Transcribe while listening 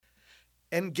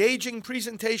engaging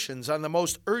presentations on the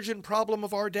most urgent problem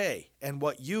of our day and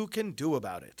what you can do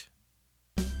about it.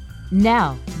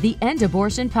 Now, the End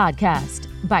Abortion Podcast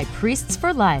by Priests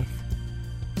for Life.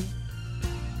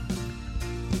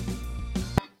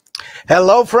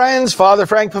 Hello, friends. Father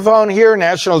Frank Pavone here,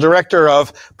 National Director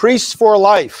of Priests for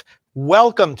Life.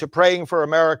 Welcome to Praying for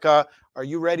America. Are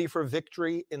you ready for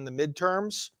victory in the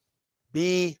midterms?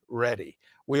 Be ready.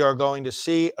 We are going to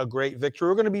see a great victory.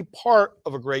 We're going to be part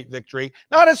of a great victory,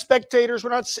 not as spectators. We're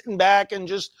not sitting back and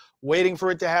just waiting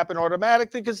for it to happen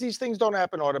automatically, because these things don't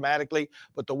happen automatically,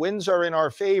 but the winds are in our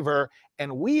favor,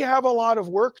 and we have a lot of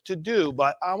work to do.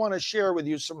 But I want to share with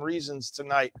you some reasons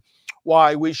tonight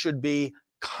why we should be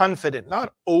confident,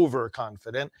 not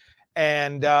overconfident,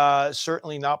 and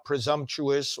certainly not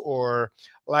presumptuous or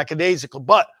lackadaisical,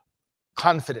 but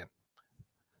confident.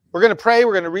 We're going to pray.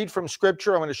 We're going to read from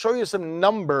Scripture. I'm going to show you some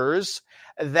numbers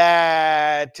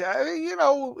that,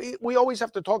 we always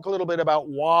have to talk a little bit about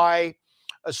why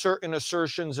certain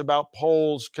assertions about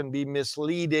polls can be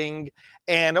misleading.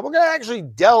 And we're going to actually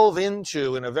delve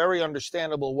into, in a very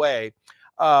understandable way,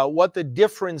 what the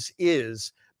difference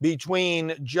is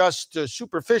between just a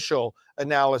superficial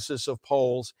analysis of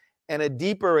polls and a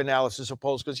deeper analysis of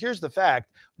polls. Because here's the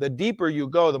fact: the deeper you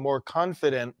go, the more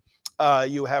confident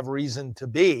you have reason to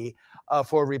be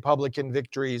for Republican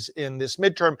victories in this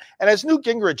midterm. And as Newt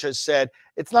Gingrich has said,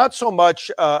 it's not so much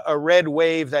a red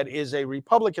wave that is a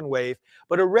Republican wave,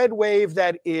 but a red wave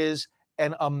that is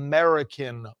an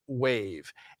American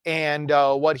wave. And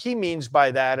what he means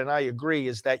by that, and I agree,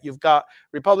 is that you've got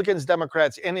Republicans,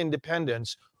 Democrats, and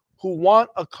independents who want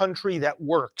a country that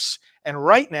works, and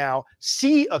right now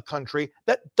see a country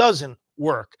that doesn't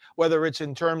work, whether it's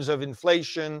in terms of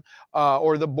inflation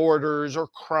or the borders or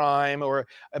crime or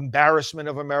embarrassment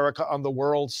of America on the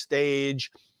world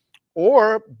stage,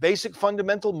 or basic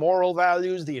fundamental moral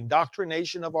values, the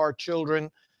indoctrination of our children,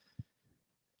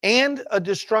 and a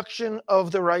destruction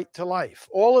of the right to life.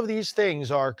 All of these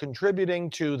things are contributing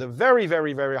to the very,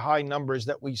 very, very high numbers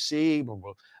that we see.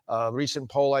 A recent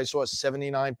poll I saw,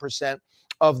 79%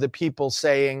 of the people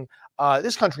saying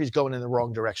this country is going in the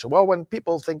wrong direction. Well, when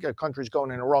people think a country is going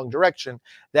in the wrong direction,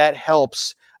 that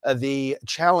helps the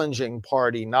challenging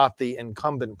party, not the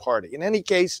incumbent party. In any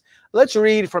case, let's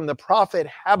read from the prophet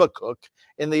Habakkuk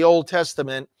in the Old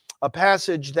Testament, a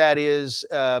passage that is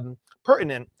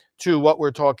pertinent to what we're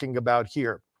talking about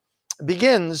here. It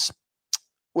begins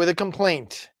with a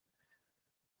complaint.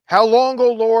 How long,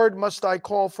 O Lord, must I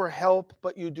call for help,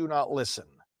 but you do not listen?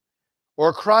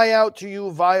 Or cry out to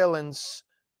you violence,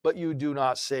 but you do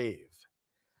not save?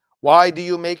 Why do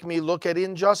you make me look at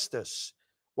injustice?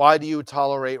 Why do you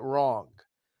tolerate wrong?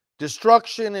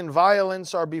 Destruction and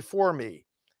violence are before me.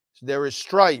 There is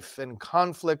strife and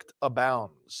conflict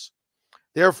abounds.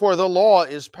 Therefore the law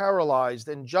is paralyzed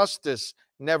and justice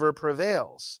never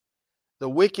prevails. The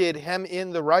wicked hem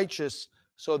in the righteous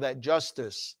so that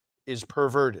justice is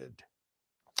perverted.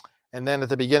 And then at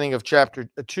the beginning of chapter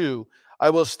 2,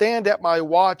 I will stand at my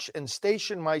watch and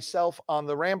station myself on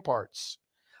the ramparts.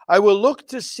 I will look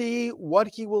to see what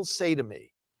he will say to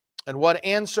me and what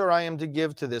answer I am to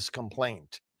give to this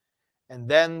complaint. And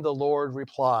then the Lord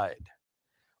replied,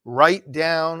 write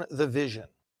down the vision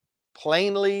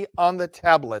plainly on the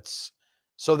tablets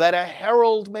so that a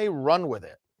herald may run with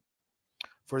it.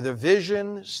 For the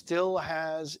vision still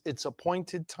has its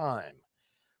appointed time,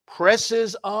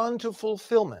 presses on to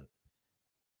fulfillment,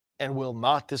 and will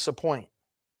not disappoint.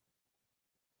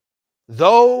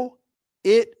 Though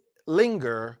it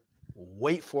linger,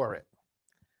 wait for it.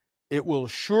 It will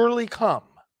surely come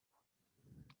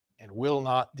and will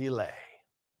not delay.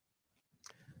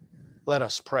 Let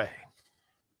us pray.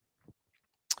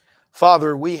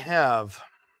 Father, we have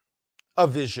a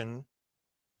vision.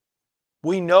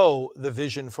 We know the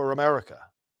vision for America.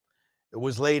 It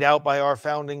was laid out by our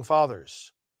founding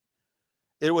fathers.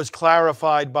 It was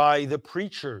clarified by the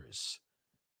preachers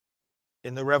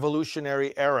in the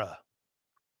Revolutionary era,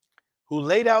 who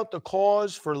laid out the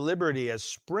cause for liberty as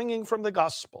springing from the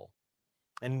gospel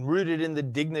and rooted in the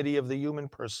dignity of the human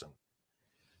person.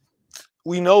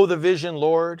 We know the vision,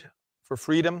 Lord, for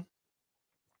freedom,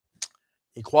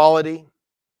 equality,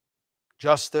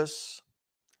 justice,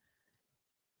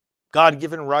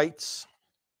 God-given rights,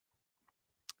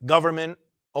 government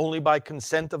only by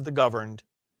consent of the governed.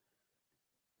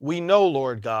 We know,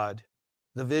 Lord God,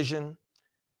 the vision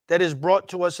that is brought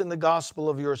to us in the gospel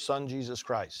of your Son, Jesus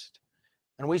Christ.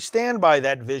 And we stand by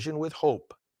that vision with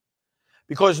hope,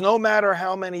 because no matter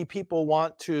how many people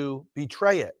want to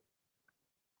betray it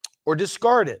or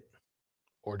discard it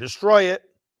or destroy it,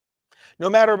 no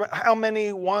matter how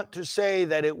many want to say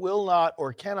that it will not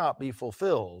or cannot be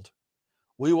fulfilled,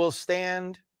 We will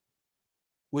stand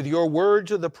with your words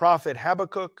of the prophet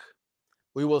Habakkuk.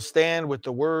 We will stand with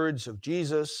the words of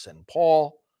Jesus and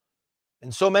Paul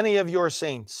and so many of your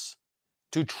saints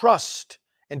to trust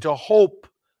and to hope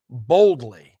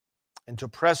boldly and to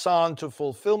press on to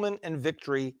fulfillment and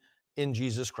victory in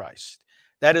Jesus Christ.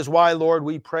 That is why, Lord,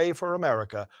 we pray for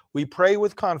America. We pray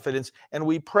with confidence, and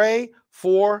we pray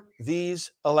for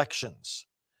these elections.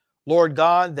 Lord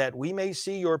God, that we may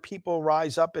see your people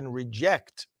rise up and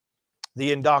reject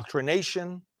the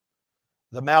indoctrination,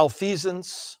 the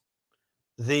malfeasance,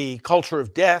 the culture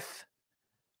of death,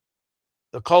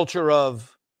 the culture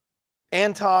of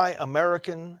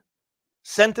anti-American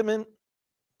sentiment,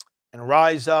 and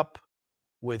rise up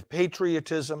with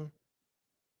patriotism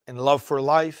and love for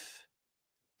life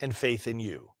and faith in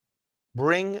you.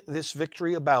 Bring this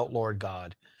victory about, Lord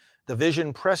God. The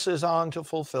vision presses on to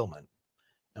fulfillment,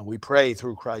 and we pray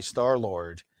through Christ our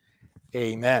Lord.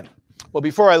 Amen. Well,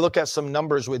 before I look at some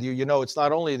numbers with you, you know, it's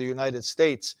not only the United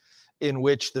States in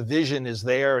which the vision is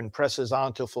there and presses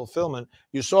on to fulfillment.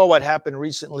 You saw what happened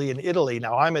recently in Italy.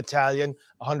 Now, I'm Italian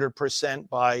 100%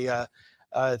 by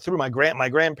through my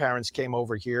grandparents came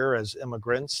over here as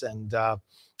immigrants, and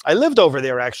I lived over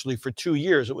there actually for 2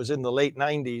 years. It was in the late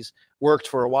 90s, worked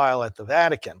for a while at the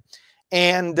Vatican.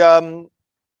 And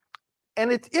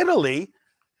Italy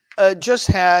just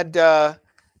had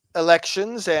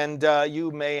elections, and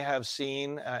you may have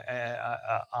seen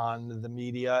on the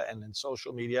media and in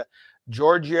social media,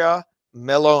 Giorgia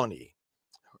Meloni,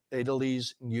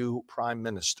 Italy's new prime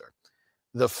minister,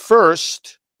 the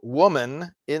first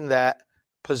woman in that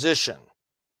position.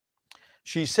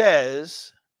 She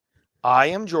says, I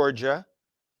am Georgia,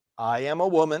 I am a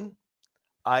woman,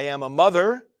 I am a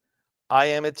mother, I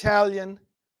am Italian,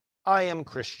 I am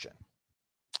Christian.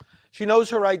 She knows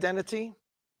her identity.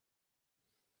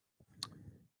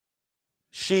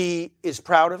 She is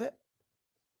proud of it.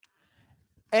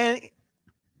 And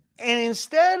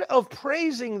instead of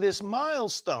praising this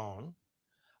milestone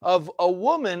of a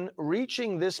woman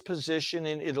reaching this position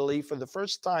in Italy for the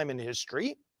first time in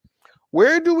history,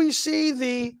 where do we see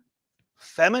the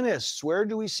feminists? Where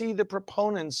do we see the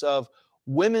proponents of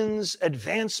women's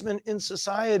advancement in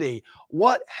society?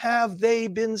 What have they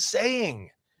been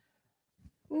saying?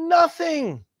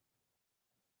 Nothing.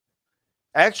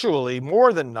 Actually,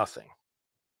 more than nothing.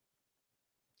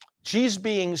 She's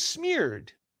being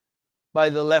smeared by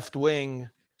the left-wing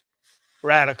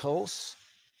radicals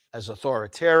as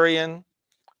authoritarian,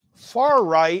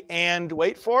 far-right, and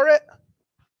wait for it,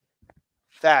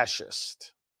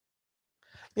 fascist.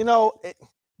 You know,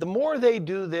 the more they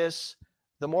do this,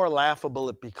 the more laughable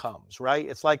it becomes, right?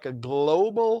 It's like a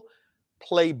global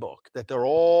playbook that they're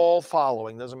all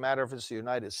following. Doesn't matter if it's the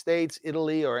United States,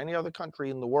 Italy, or any other country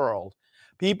in the world.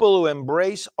 People who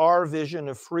embrace our vision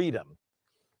of freedom,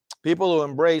 people who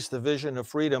embrace the vision of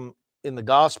freedom in the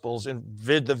Gospels and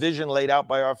the vision laid out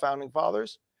by our founding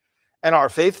fathers, and are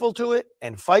faithful to it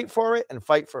and fight for it and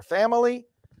fight for family,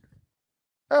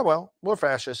 oh, well, we're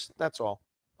fascists. That's all.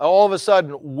 All of a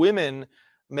sudden, women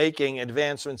making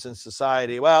advancements in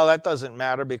society, well, that doesn't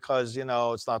matter because, you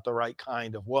know, it's not the right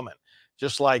kind of woman.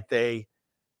 Just like they,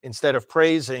 instead of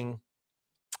praising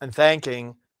and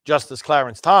thanking Justice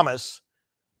Clarence Thomas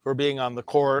for being on the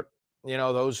court, you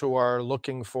know, those who are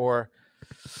looking for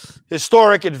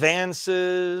historic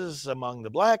advances among the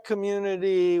black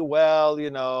community, well,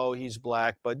 you know, he's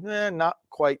black, but not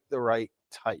quite the right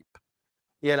type.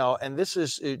 You know, and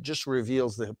it just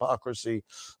reveals the hypocrisy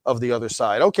of the other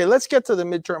side. Okay, let's get to the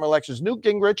midterm elections. Newt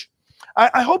Gingrich,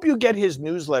 I hope you get his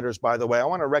newsletters, by the way. I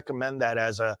want to recommend that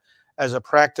as a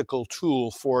practical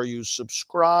tool for you.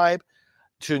 Subscribe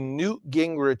to Newt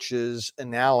Gingrich's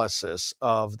analysis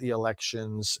of the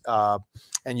elections,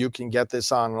 and you can get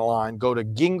this online. Go to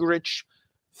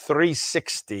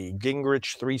Gingrich360,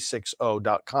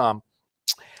 Gingrich360.com.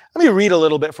 Let me read a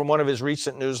little bit from one of his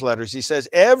recent newsletters. He says,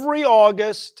 every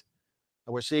August,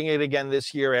 and we're seeing it again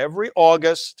this year, every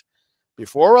August,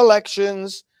 before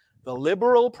elections, the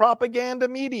liberal propaganda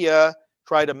media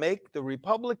try to make the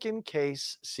Republican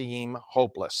case seem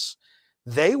hopeless.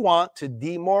 They want to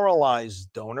demoralize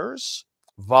donors,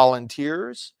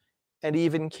 volunteers, and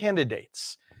even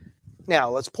candidates. Now,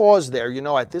 let's pause there. You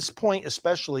know, at this point,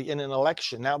 especially in an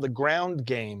election, now the ground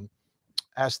game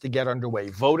has to get underway.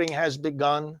 Voting has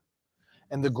begun,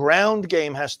 and the ground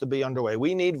game has to be underway.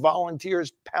 We need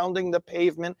volunteers pounding the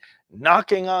pavement,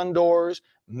 knocking on doors,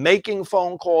 making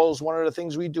phone calls. One of the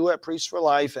things we do at Priests for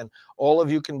Life, and all of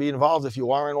you can be involved if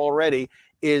you aren't already,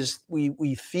 is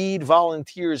we feed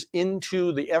volunteers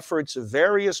into the efforts of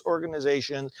various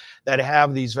organizations that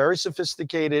have these very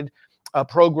sophisticated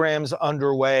programs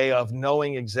underway of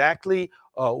knowing exactly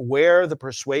where the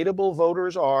persuadable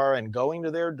voters are and going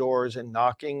to their doors and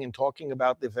knocking and talking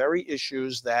about the very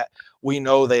issues that we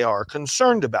know they are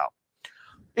concerned about.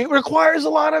 It requires a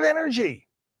lot of energy.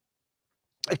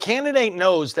 A candidate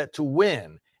knows that to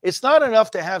win, it's not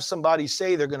enough to have somebody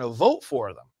say they're going to vote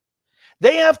for them.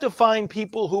 They have to find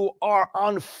people who are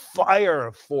on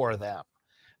fire for them,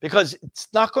 because it's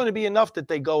not going to be enough that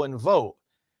they go and vote.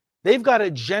 They've got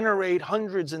to generate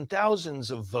hundreds and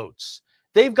thousands of votes.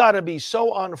 They've got to be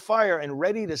so on fire and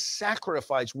ready to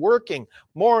sacrifice, working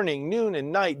morning, noon,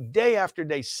 and night, day after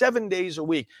day, 7 days a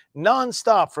week,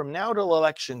 nonstop from now till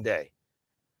election day,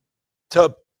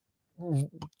 to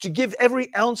give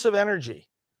every ounce of energy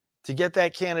to get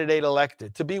that candidate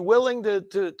elected, to be willing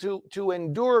to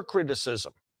endure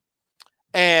criticism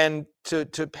and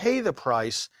to pay the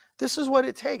price. This is what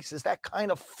it takes, is that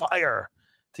kind of fire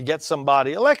to get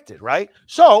somebody elected, right?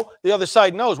 So the other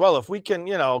side knows, well, if we can,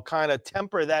 kind of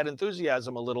temper that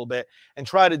enthusiasm a little bit and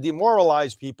try to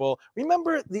demoralize people.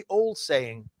 Remember the old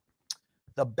saying,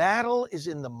 the battle is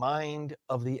in the mind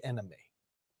of the enemy.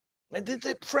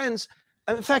 And friends,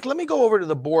 in fact, let me go over to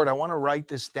the board. I want to write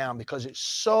this down because it's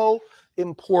so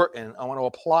important. I want to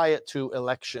apply it to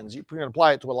elections. You can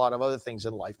apply it to a lot of other things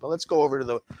in life, but let's go over to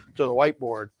the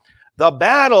whiteboard. The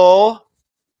battle,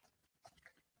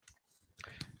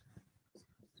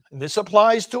 and this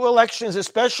applies to elections,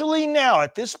 especially now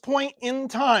at this point in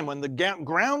time when the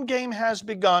ground game has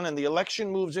begun and the election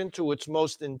moves into its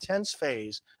most intense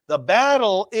phase. The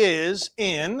battle is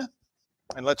in,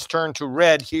 and let's turn to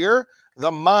red here,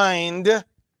 the mind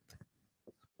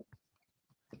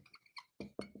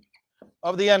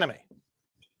of the enemy.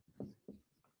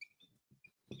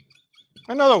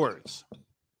 In other words,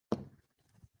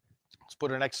 let's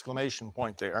put an exclamation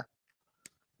point there.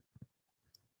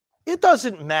 It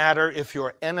doesn't matter if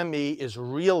your enemy is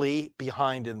really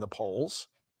behind in the polls,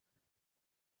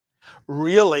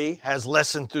 really has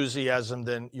less enthusiasm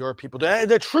than your people do.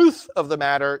 The truth of the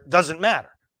matter doesn't matter.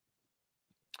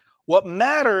 What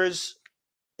matters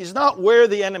is not where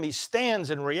the enemy stands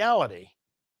in reality.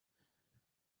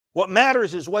 What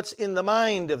matters is what's in the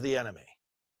mind of the enemy.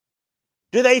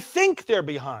 Do they think they're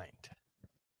behind?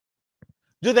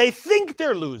 Do they think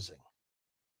they're losing?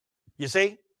 You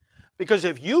see? Because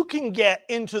if you can get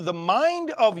into the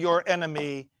mind of your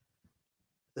enemy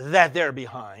that they're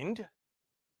behind,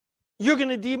 you're going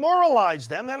to demoralize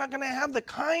them. They're not going to have the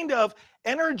kind of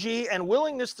energy and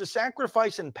willingness to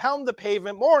sacrifice and pound the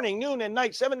pavement morning, noon, and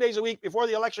night, 7 days a week before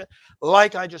the election,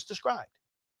 like I just described.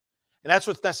 And that's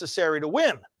what's necessary to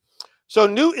win. So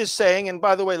Newt is saying, and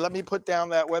by the way, let me put down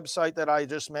that website that I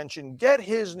just mentioned. Get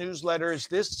his newsletters.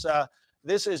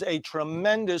 This is a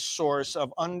tremendous source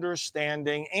of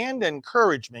understanding and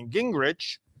encouragement.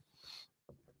 Gingrich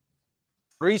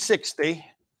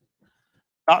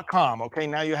 360.com. Okay,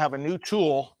 now you have a new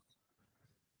tool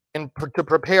to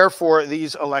prepare for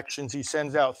these elections. He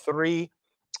sends out 3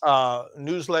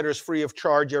 newsletters free of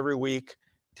charge every week.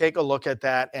 Take a look at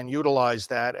that and utilize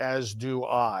that, as do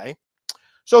I.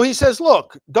 So he says,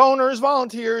 look, donors,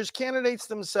 volunteers, candidates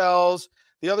themselves,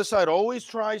 the other side always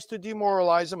tries to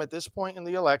demoralize them at this point in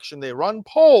the election. They run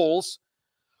polls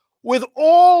with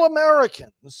all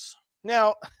Americans.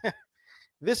 Now,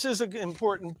 this is an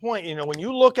important point. When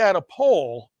you look at a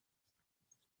poll,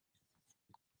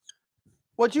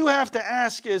 what you have to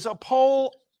ask is, a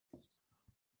poll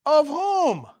of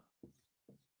whom?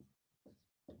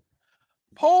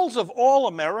 Polls of all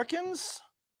Americans?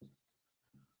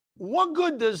 What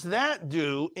good does that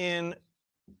do in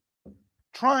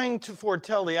trying to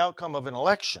foretell the outcome of an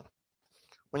election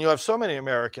when you have so many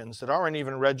Americans that aren't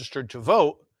even registered to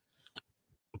vote,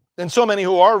 and so many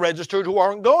who are registered who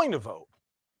aren't going to vote?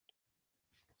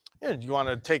 You want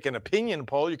to take an opinion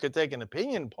poll, you could take an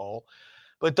opinion poll,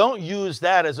 but don't use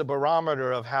that as a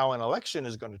barometer of how an election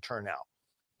is going to turn out.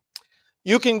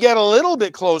 You can get a little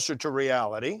bit closer to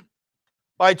reality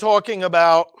by talking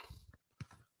about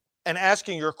and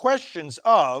asking your questions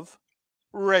of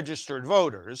registered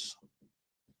voters.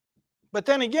 But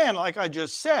then again, like I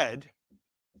just said,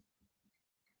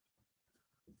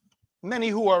 many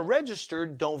who are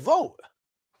registered don't vote.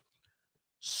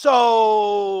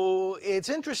 So it's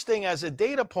interesting as a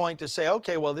data point to say,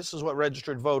 okay, well, this is what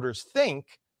registered voters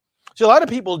think. So a lot of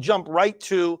people jump right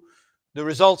to the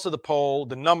results of the poll,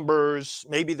 the numbers,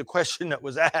 maybe the question that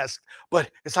was asked, but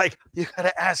it's like, you got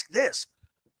to ask this.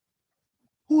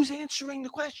 Who's answering the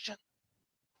question?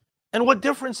 And what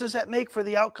difference does that make for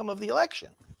the outcome of the election?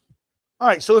 All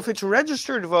right, so if it's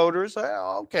registered voters,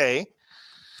 okay,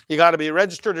 you got to be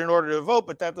registered in order to vote,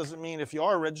 but that doesn't mean if you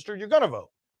are registered, you're going to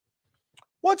vote.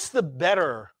 What's the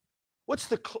better what's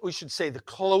we should say, the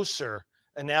closer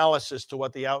analysis to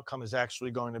what the outcome is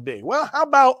actually going to be? Well, how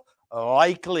about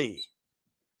likely?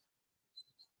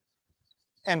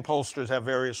 And pollsters have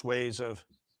various ways of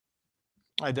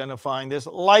identifying this.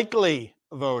 Likely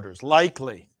voters,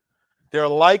 likely. They're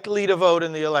likely to vote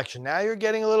in the election. Now you're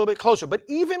getting a little bit closer. But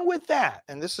even with that,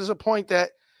 and this is a point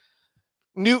that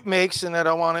Newt makes and that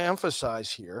I want to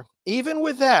emphasize here, even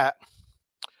with that,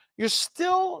 you're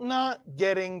still not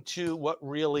getting to what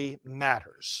really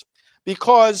matters.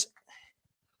 Because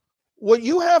what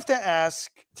you have to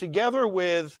ask, together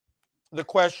with the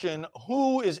question,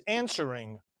 who is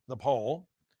answering the poll,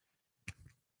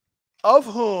 of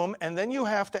whom, and then you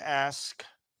have to ask,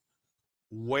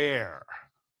 where?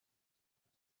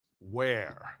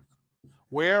 Where?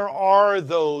 Where are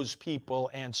those people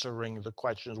answering the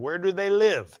questions? Where do they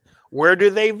live? Where do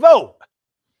they vote?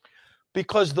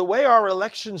 Because the way our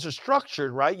elections are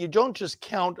structured, right, you don't just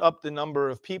count up the number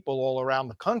of people all around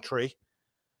the country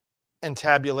and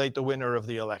tabulate the winner of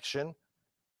the election.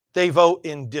 They vote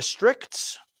in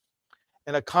districts,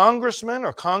 and a congressman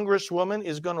or congresswoman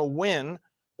is going to win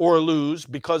or lose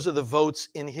because of the votes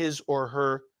in his or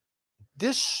her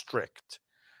district,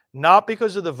 not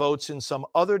because of the votes in some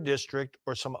other district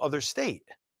or some other state.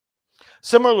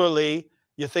 Similarly,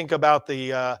 you think about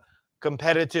the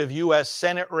competitive U.S.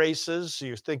 Senate races.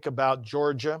 You think about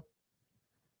Georgia.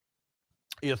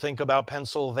 You think about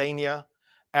Pennsylvania,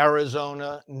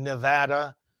 Arizona,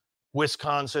 Nevada,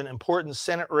 Wisconsin, important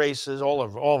Senate races. All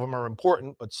of them are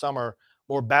important, but some are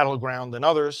more battleground than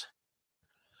others.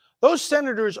 Those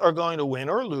senators are going to win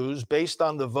or lose based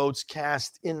on the votes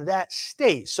cast in that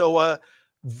state. So a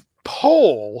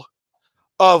poll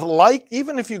of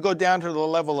even if you go down to the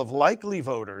level of likely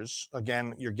voters,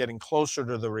 again, you're getting closer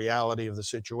to the reality of the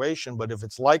situation, but if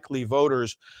it's likely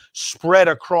voters spread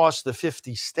across the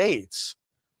 50 states,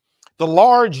 the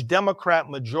large Democrat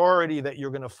majority that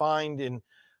you're going to find in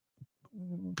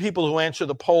people who answer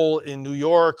the poll in New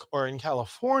York or in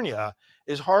California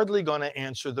is hardly going to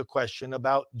answer the question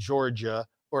about Georgia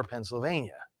or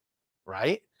Pennsylvania,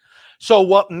 right? So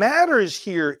what matters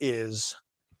here is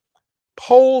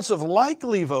polls of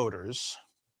likely voters,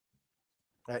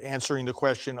 answering the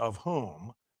question of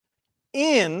whom,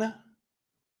 in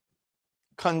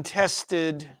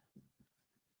contested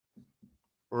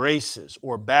races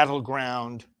or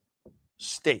battleground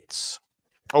states.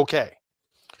 Okay.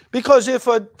 Because if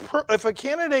a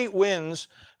candidate wins,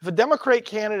 if a Democrat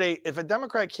candidate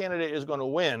is going to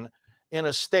win in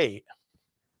a state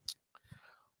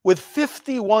with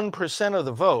 51% of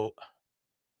the vote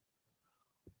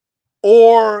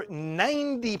or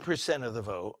 90% of the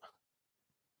vote,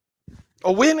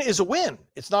 a win is a win.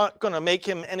 It's not going to make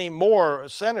him any more a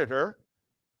senator.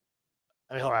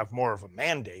 I mean, he'll have more of a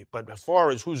mandate, but as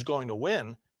far as who's going to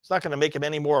win, it's not going to make him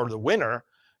any more of the winner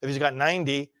if he's got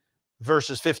 90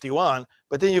 versus 51.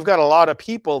 But then you've got a lot of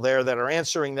people there that are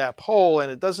answering that poll,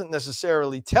 and it doesn't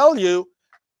necessarily tell you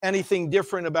anything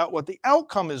different about what the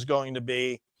outcome is going to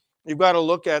be. You've got to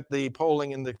look at the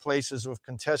polling in the places of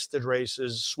contested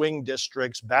races, swing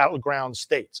districts, battleground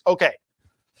states. Okay.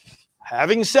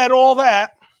 Having said all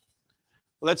that,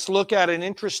 let's look at an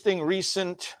interesting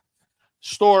recent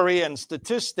story and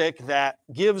statistic that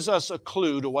gives us a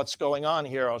clue to what's going on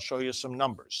here. I'll show you some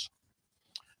numbers.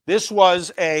 This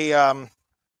was a,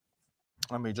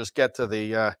 let me just get to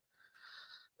the,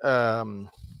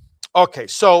 okay,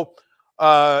 so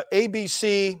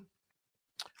ABC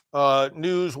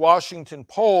News Washington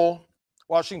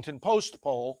Post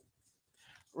poll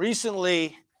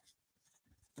recently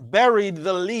buried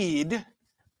the lead,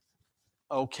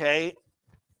 okay,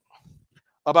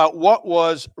 about what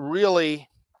was really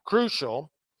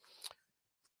crucial.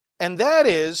 And that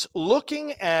is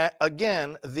looking at,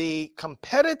 again, the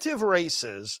competitive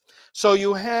races. So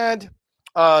you had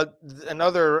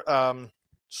another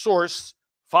source,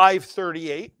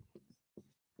 538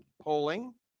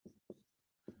 polling,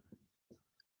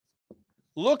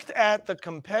 looked at the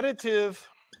competitive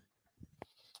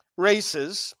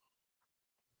races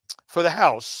for the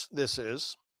House, this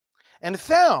is, and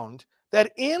found that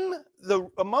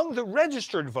among the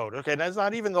registered voters, okay, that's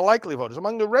not even the likely voters,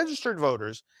 among the registered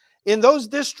voters in those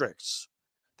districts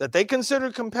that they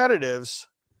considered competitives,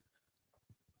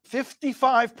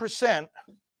 55%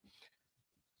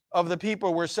 of the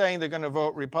people were saying they're going to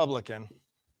vote Republican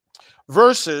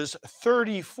versus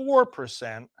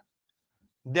 34%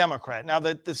 Democrat. Now,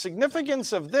 the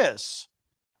significance of this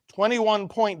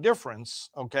 21-point difference,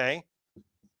 okay,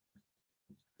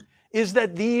 is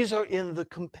that these are in the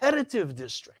competitive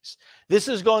districts. This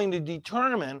is going to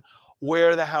determine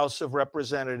where the House of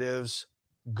Representatives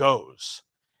goes.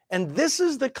 And this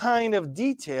is the kind of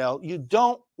detail you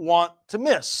don't want to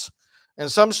miss. In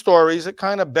some stories, it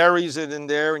kind of buries it in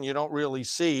there and you don't really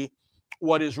see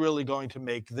what is really going to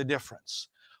make the difference.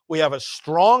 We have a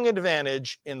strong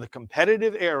advantage in the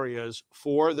competitive areas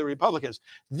for the Republicans.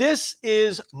 This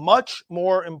is much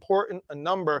more important a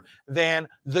number than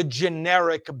the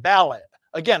generic ballot.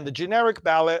 Again, the generic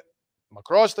ballot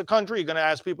across the country, you're going to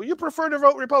ask people, you prefer to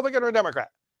vote Republican or Democrat?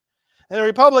 And the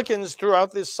Republicans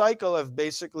throughout this cycle have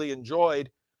basically enjoyed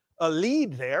a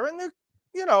lead there. And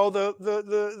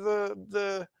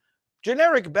the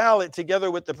generic ballot,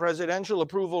 together with the presidential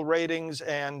approval ratings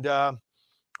and the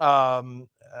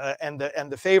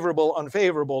favorable,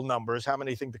 unfavorable numbers, how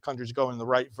many think the country's going in the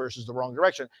right versus the wrong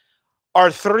direction,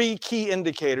 are three key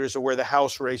indicators of where the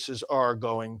House races are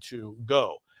going to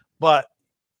go. But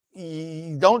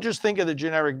don't just think of the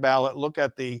generic ballot. Look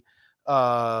at the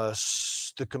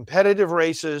competitive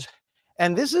races,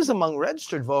 and this is among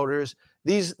registered voters.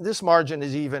 This margin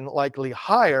is even likely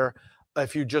higher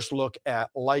if you just look at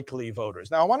likely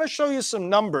voters. Now, I want to show you some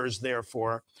numbers,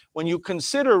 therefore, when you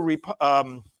consider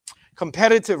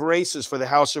competitive races for the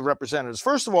House of Representatives.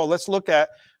 First of all, let's look at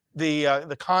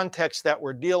the context that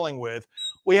we're dealing with.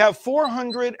 We have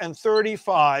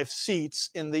 435 seats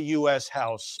in the U.S.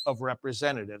 House of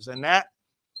Representatives, and that,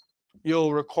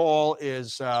 you'll recall,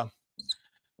 is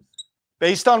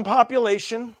based on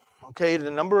population. Okay,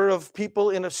 the number of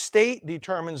people in a state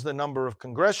determines the number of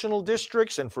congressional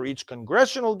districts, and for each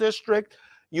congressional district,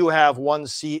 you have one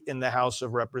seat in the House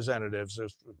of Representatives.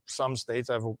 There's some states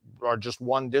are just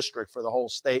one district for the whole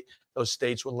state, those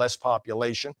states with less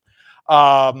population,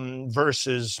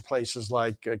 versus places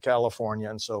like California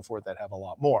and so forth that have a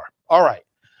lot more. All right.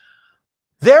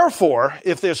 Therefore,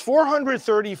 if there's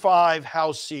 435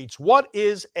 House seats, what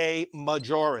is a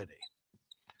majority?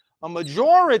 A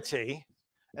majority,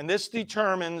 and this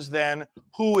determines then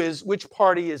which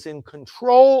party is in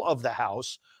control of the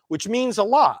House, which means a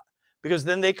lot, because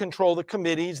then they control the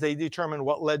committees. They determine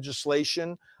what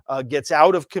legislation gets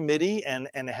out of committee and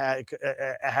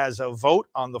has a vote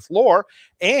on the floor,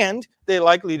 and they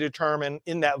likely determine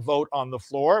in that vote on the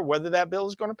floor whether that bill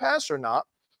is going to pass or not.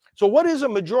 So what is a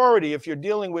majority if you're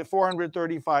dealing with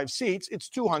 435 seats? It's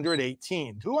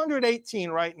 218.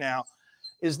 218 right now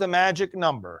is the magic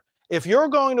number. If you're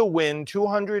going to win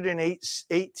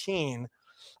 218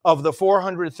 of the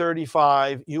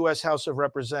 435 U.S. House of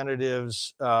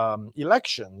Representatives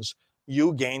elections,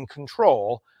 you gain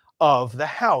control of the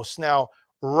House. Now,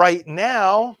 right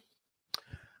now,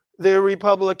 the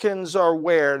Republicans are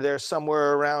where? They're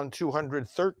somewhere around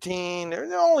 213.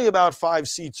 They're only about 5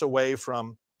 seats away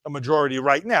from a majority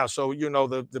right now. So,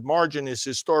 the margin is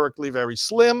historically very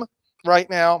slim right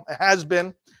now. It has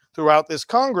been throughout this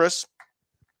Congress.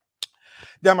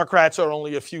 Democrats are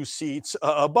only a few seats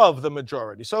above the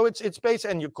majority. So it's based,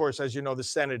 and of course, as you know, the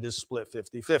Senate is split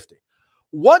 50-50.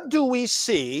 What do we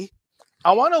see?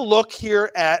 I want to look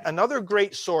here at another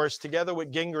great source together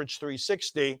with Gingrich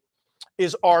 360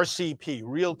 is RCP,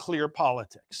 Real Clear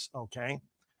Politics. Okay.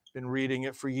 Been reading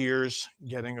it for years,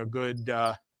 getting a good,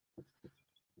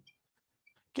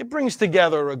 it brings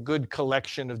together a good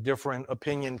collection of different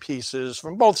opinion pieces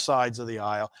from both sides of the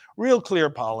aisle. Real Clear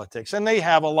Politics. And they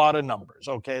have a lot of numbers,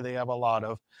 okay? They have a lot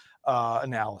of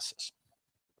analysis.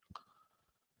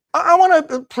 I want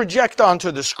to project onto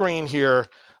the screen here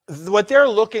what they're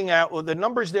looking at, the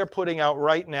numbers they're putting out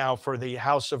right now for the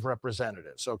House of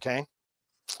Representatives, okay?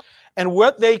 And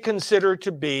what they consider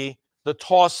to be the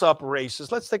toss-up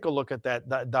races. Let's take a look at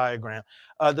that diagram.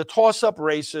 The toss-up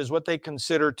races, what they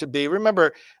consider to be,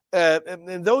 remember,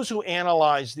 those who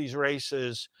analyze these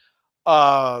races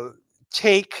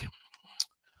take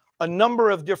a number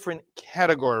of different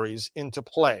categories into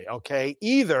play, okay?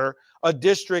 Either a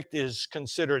district is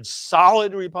considered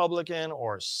solid Republican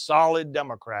or solid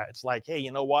Democrat. It's like, hey,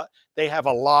 you know what? They have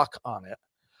a lock on it.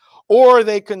 Or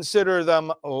they consider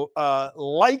them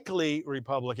likely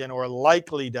Republican or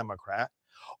likely Democrat.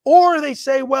 Or they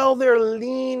say, well, they're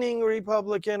leaning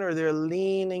Republican or they're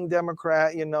leaning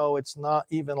Democrat. It's not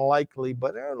even likely,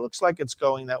 but it looks like it's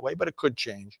going that way, but it could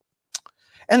change.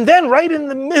 And then right in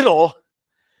the middle,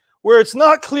 where it's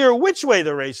not clear which way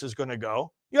the race is going to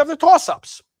go, you have the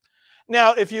toss-ups.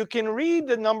 Now, if you can read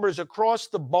the numbers across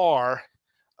the bar,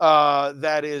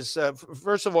 that is,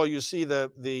 first of all, you see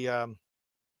the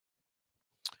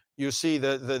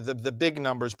big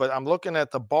numbers, but I'm looking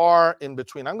at the bar in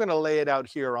between. I'm going to lay it out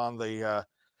here on the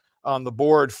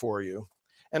board for you.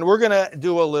 And we're going to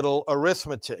do a little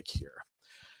arithmetic here.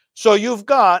 So you've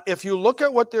got, if you look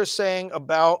at what they're saying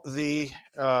about the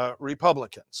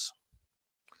Republicans,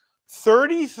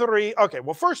 33, okay,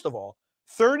 well, first of all,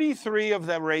 33 of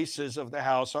the races of the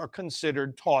House are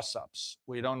considered toss-ups.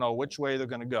 We don't know which way they're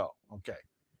going to go. Okay.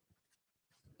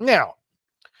 Now,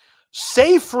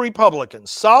 safe Republican,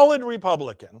 solid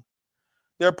Republican,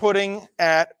 they're putting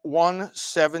at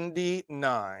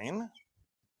 179.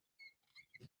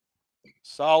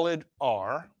 Solid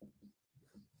R.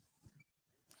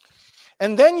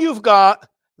 And then you've got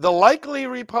the likely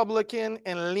Republican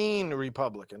and lean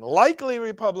Republican. Likely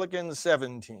Republican,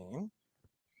 17.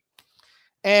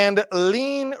 And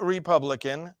lean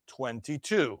Republican,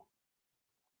 22.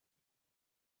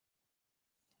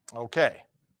 Okay.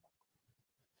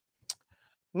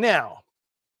 Now,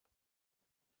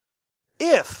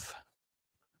 if,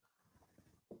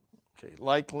 okay,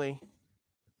 likely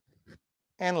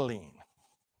and lean.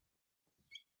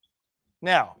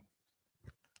 Now,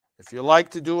 if you like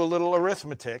to do a little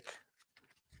arithmetic,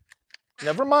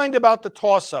 never mind about the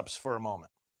toss-ups for a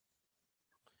moment.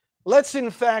 Let's in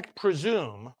fact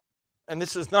presume, and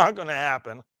this is not going to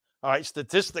happen, all right,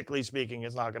 statistically speaking,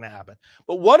 it's not going to happen.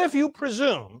 But what if you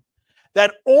presume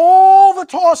that all the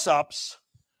toss-ups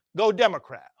go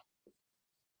Democrat?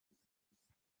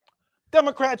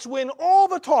 Democrats win all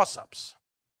the toss-ups.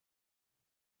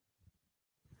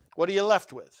 What are you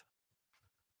left with?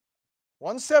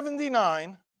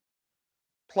 179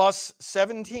 plus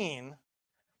 17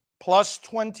 plus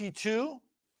 22.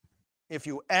 If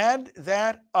you add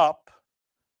that up,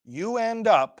 you end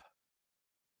up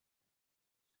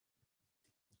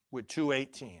with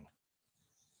 218.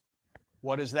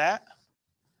 What is that?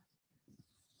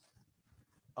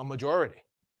 A majority.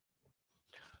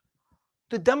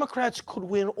 The Democrats could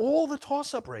win all the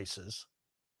toss-up races,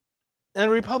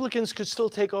 and Republicans could still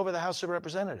take over the House of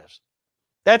Representatives.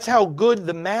 That's how good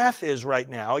the math is right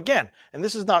now. Again, and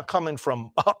this is not coming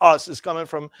from us, it's coming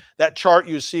from that chart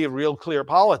you see of Real Clear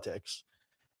Politics.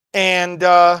 And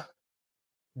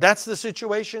that's the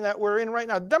situation that we're in right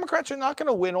now. Democrats are not going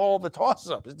to win all the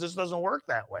toss-ups. It just doesn't work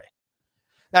that way.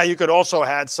 Now, you could also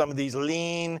add some of these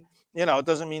lean, it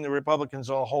doesn't mean the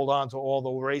Republicans will hold on to all the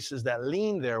races that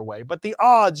lean their way, but the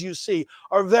odds you see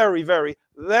are very, very,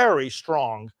 very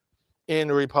strong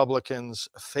in Republicans'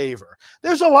 favor.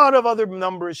 There's a lot of other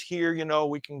numbers here,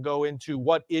 we can go into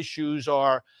what issues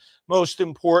are most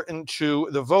important to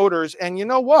the voters. And you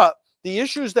know what? The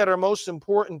issues that are most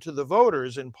important to the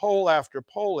voters in poll after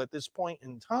poll at this point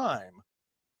in time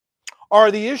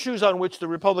are the issues on which the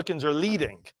Republicans are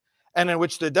leading and in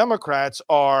which the Democrats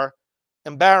are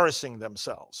embarrassing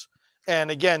themselves.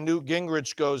 And again, Newt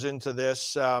Gingrich goes into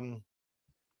this.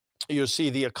 You see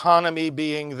the economy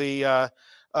being the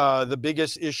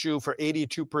biggest issue for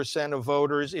 82% of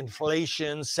voters,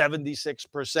 inflation,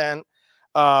 76%.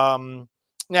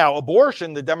 Now,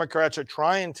 abortion, the Democrats are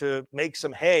trying to make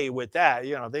some hay with that.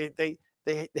 They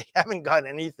haven't got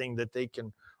anything that they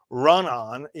can run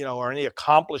on, or any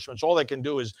accomplishments. All they can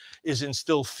do is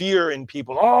instill fear in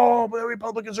people. Oh, but the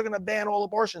Republicans are going to ban all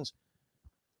abortions.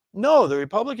 No, the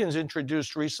Republicans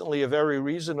introduced recently a very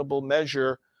reasonable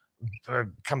measure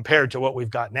compared to what we've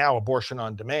got now, abortion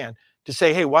on demand, to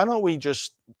say, hey, why don't we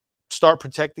just start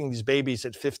protecting these babies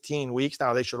at 15 weeks?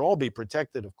 Now, they should all be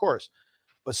protected, of course,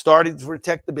 but starting to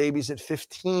protect the babies at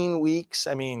 15 weeks,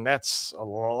 I mean, that's a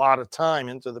lot of time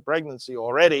into the pregnancy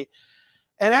already.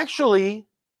 And actually,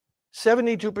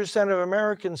 72% of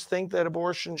Americans think that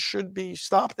abortion should be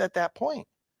stopped at that point.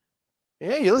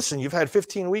 Yeah, listen, you've had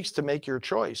 15 weeks to make your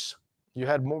choice. You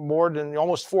had more than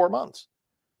almost 4 months.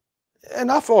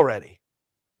 Enough already.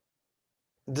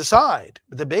 Decide.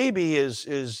 The baby is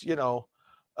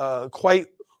quite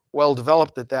well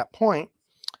developed at that point.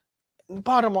 The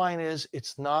bottom line is,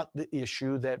 it's not the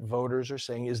issue that voters are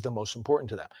saying is the most important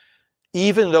to them.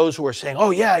 Even those who are saying,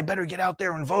 oh yeah, I better get out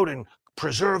there and vote and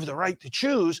preserve the right to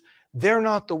choose, they're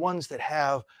not the ones that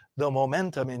have the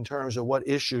momentum in terms of what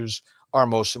issues are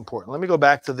most important. Let me go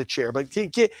back to the chair, but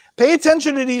pay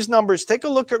attention to these numbers. Take a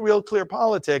look at Real Clear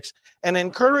Politics and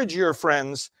encourage your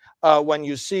friends when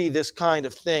you see this kind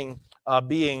of thing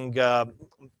being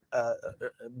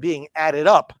added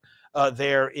up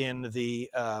there in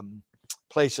the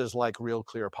places like Real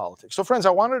Clear Politics. So friends,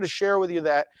 I wanted to share with you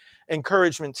that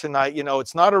encouragement tonight.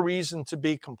 It's not a reason to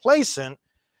be complacent.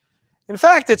 In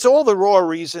fact, it's all the raw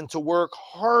reason to work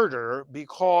harder,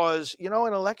 because, an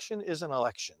election is an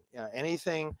election.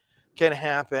 Anything can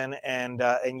happen, and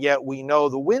yet we know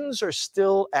the winds are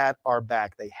still at our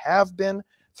back. They have been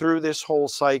through this whole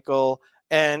cycle,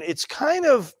 and it's kind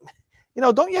of,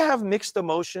 don't you have mixed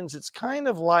emotions? It's kind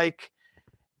of like,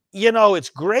 it's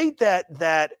great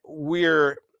that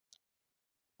we're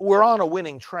on a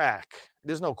winning track.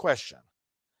 There's no question.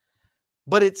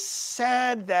 But it's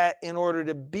sad that in order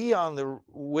to be on the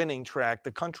winning track,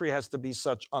 the country has to be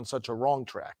on such a wrong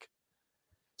track.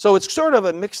 So it's sort of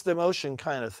a mixed emotion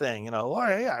kind of thing.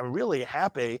 Yeah, I'm really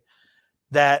happy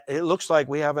that it looks like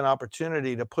we have an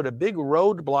opportunity to put a big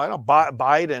roadblock.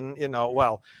 Biden,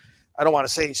 well, I don't want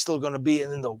to say he's still going to be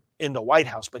in the White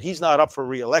House, but he's not up for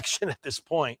re-election at this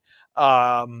point.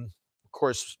 Of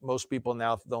course, most people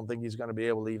now don't think he's going to be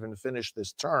able to even finish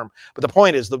this term. But the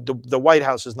point is the White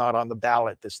House is not on the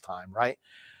ballot this time, right?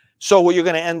 So what you're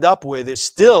going to end up with is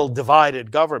still divided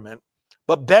government,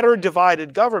 but better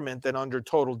divided government than under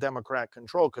total Democrat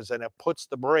control, because then it puts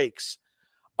the brakes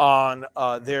on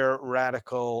their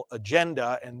radical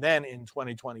agenda. And then in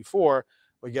 2024,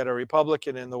 we get a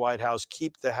Republican in the White House,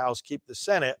 keep the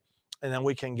Senate, and then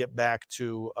we can get back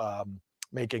to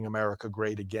making America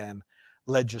great again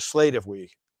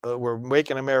legislatively. We're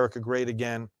making America great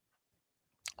again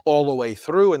all the way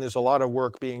through, and there's a lot of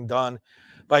work being done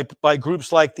by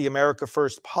groups like the America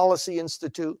First Policy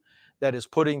Institute that is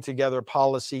putting together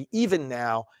policy even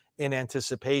now in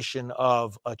anticipation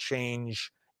of a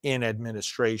change in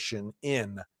administration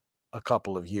in a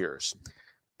couple of years.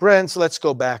 Friends, let's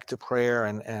go back to prayer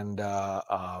and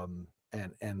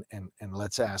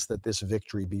let's ask that this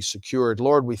victory be secured.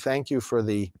 Lord, we thank you for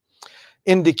the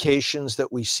indications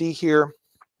that we see here.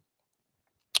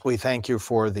 We thank you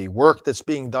for the work that's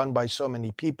being done by so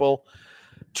many people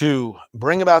to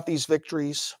bring about these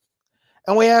victories.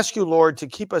 And we ask you, Lord, to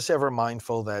keep us ever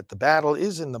mindful that the battle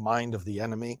is in the mind of the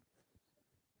enemy.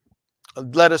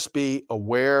 Let us be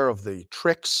aware of the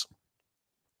tricks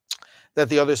that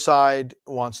the other side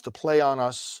wants to play on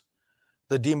us,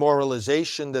 the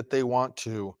demoralization that they want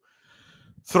to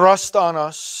thrust on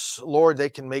us. Lord, they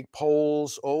can make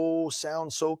polls,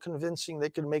 sound so convincing. They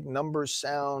can make numbers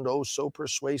sound, so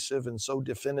persuasive and so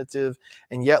definitive.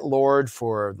 And yet, Lord,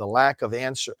 for the lack of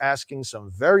asking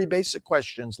some very basic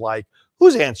questions like,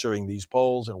 who's answering these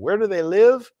polls and where do they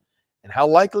live and how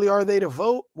likely are they to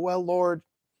vote? Well, Lord,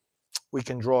 we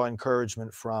can draw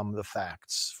encouragement from the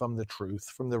facts, from the truth,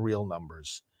 from the real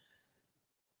numbers.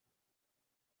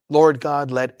 Lord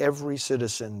God, let every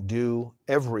citizen do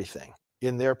everything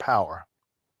in their power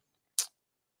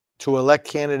to elect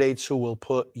candidates who will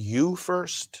put you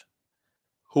first,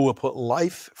 who will put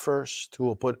life first, who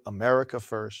will put America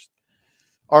first,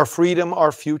 our freedom,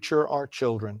 our future, our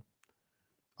children,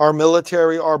 our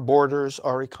military, our borders,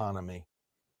 our economy,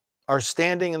 our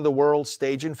standing in the world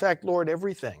stage. In fact, Lord,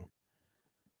 everything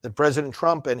that President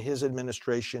Trump and his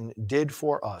administration did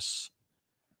for us,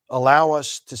 allow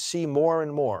us to see more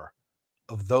and more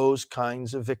of those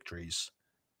kinds of victories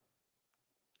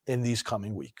in these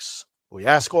coming weeks. We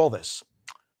ask all this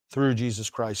through Jesus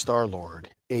Christ our Lord.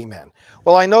 Amen.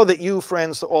 Well, I know that you,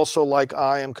 friends, also like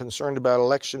I am concerned about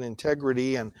election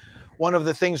integrity, and one of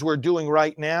the things we're doing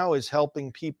right now is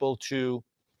helping people to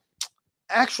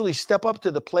actually step up to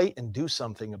the plate and do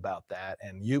something about that.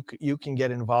 And you can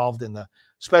get involved in the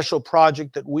special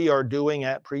project that we are doing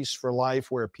at Priests for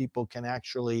Life, where people can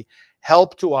actually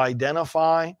help to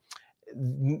identify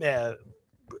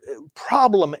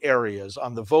problem areas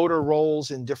on the voter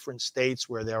rolls in different states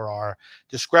where there are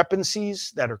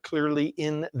discrepancies that are clearly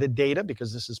in the data,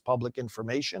 because this is public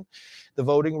information, the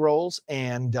voting rolls,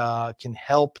 and can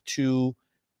help to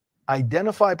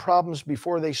identify problems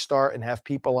before they start and have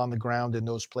people on the ground in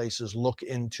those places look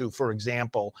into, for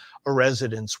example, a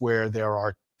residence where there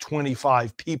are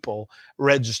 25 people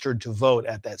registered to vote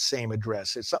at that same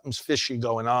address. If something's fishy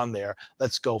going on there,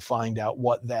 let's go find out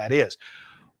what that is.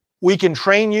 We can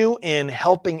train you in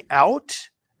helping out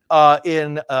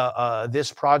in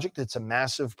this project. It's a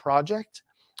massive project.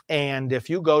 And if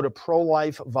you go to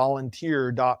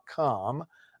prolifevolunteer.com,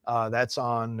 that's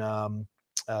on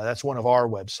that's one of our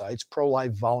websites,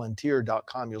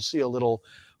 prolifevolunteer.com. You'll see a little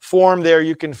form there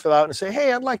you can fill out and say,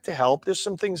 hey, I'd like to help. There's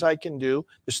some things I can do.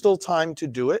 There's still time to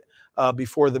do it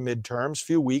before the midterms,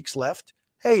 few weeks left.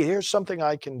 Hey, here's something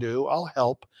I can do. I'll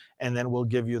help. And then we'll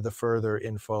give you the further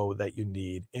info that you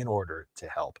need in order to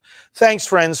help. Thanks,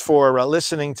 friends, for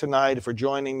listening tonight, for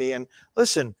joining me. And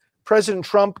listen, President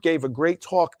Trump gave a great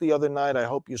talk the other night. I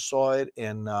hope you saw it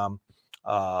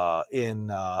up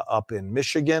in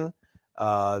Michigan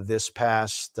this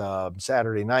past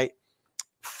Saturday night.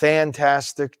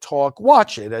 Fantastic talk.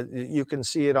 Watch it. You can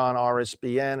see it on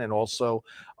RSBN and also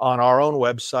on our own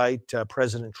website,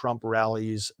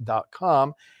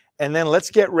 PresidentTrumpRallies.com. And then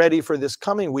let's get ready for this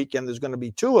coming weekend. There's going to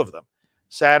be two of them,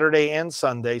 Saturday and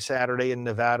Sunday, Saturday in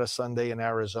Nevada, Sunday in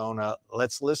Arizona.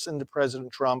 Let's listen to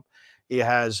President Trump. He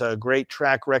has a great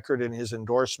track record in his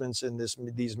endorsements in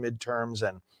these midterms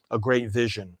and a great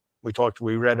vision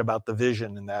We read about the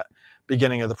vision in that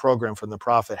beginning of the program from the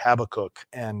prophet Habakkuk.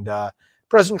 And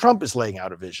President Trump is laying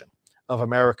out a vision of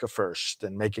America first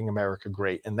and making America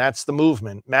great. And that's the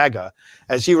movement, MAGA,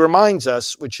 as he reminds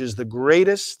us, which is the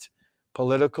greatest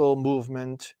political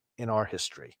movement in our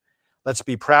history. Let's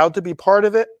be proud to be part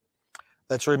of it.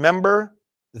 Let's remember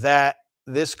that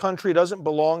this country doesn't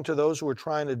belong to those who are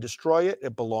trying to destroy it.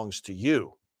 It belongs to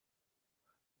you.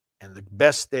 And the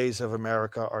best days of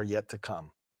America are yet to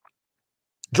come.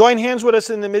 Join hands with us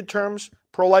in the midterms,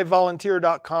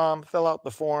 prolifevolunteer.com, fill out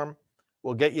the form.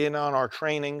 We'll get you in on our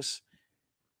trainings,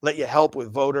 let you help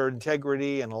with voter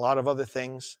integrity and a lot of other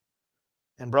things.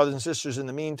 And brothers and sisters, in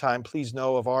the meantime, please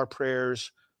know of our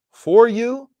prayers for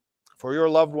you, for your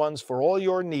loved ones, for all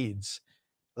your needs.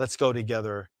 Let's go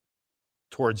together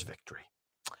towards victory.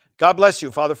 God bless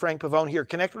you. Father Frank Pavone here.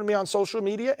 Connect with me on social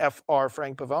media, FR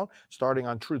Frank Pavone, starting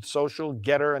on Truth Social,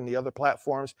 Getter, and the other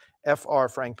platforms, FR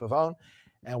Frank Pavone.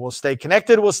 And we'll stay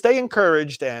connected, we'll stay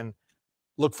encouraged, and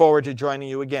look forward to joining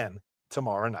you again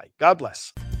tomorrow night. God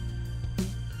bless.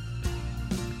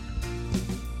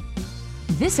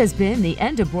 This has been the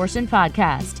End Abortion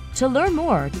Podcast. To learn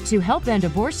more, to help end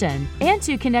abortion, and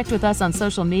to connect with us on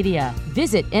social media,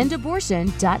 visit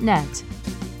endabortion.net.